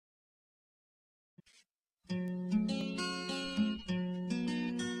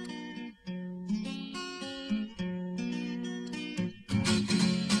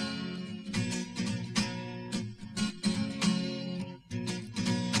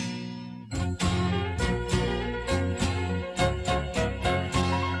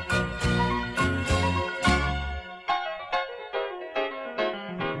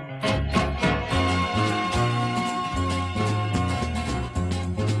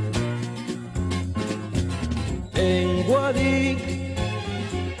En Guadix,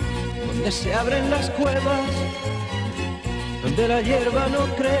 donde se abren las cuevas, donde la hierba no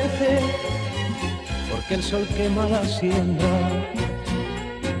crece, porque el sol quema la siembra.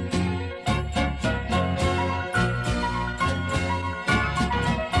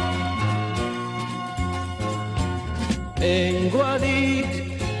 En Guadix,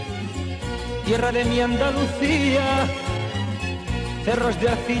 tierra de mi Andalucía, cerros de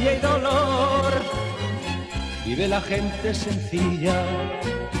arcilla y dolor, vive la gente sencilla.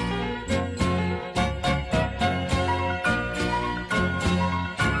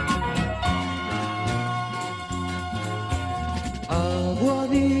 A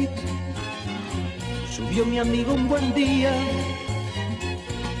Guadix subió mi amigo un buen día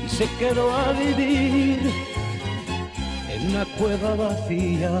y se quedó a vivir en una cueva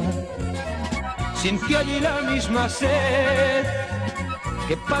vacía. Sintió allí la misma sed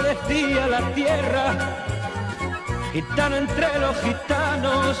que padecía la tierra, gitano entre los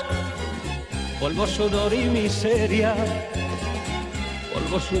gitanos, polvo, sudor y miseria,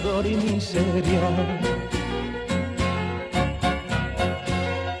 polvo, sudor y miseria.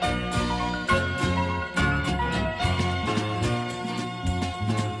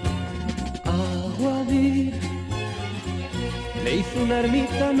 A Guadix le hizo una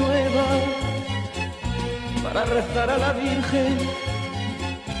ermita nueva para rezar a la Virgen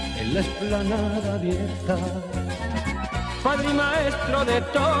en la explanada abierta. Padre y maestro de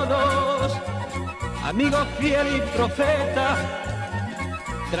todos, amigo fiel y profeta,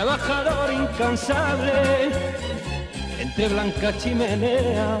 trabajador incansable, entre blancas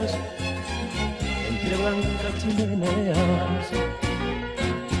chimeneas, entre blancas chimeneas.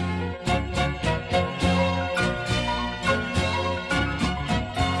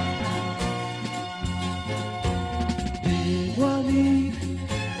 De Guadix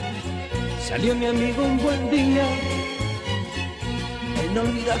salió mi amigo un buen día, no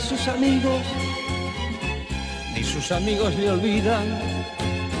olvida a sus amigos, ni sus amigos le olvidan,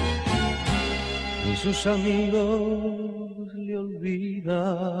 ni sus amigos le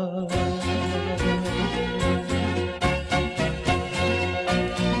olvidan.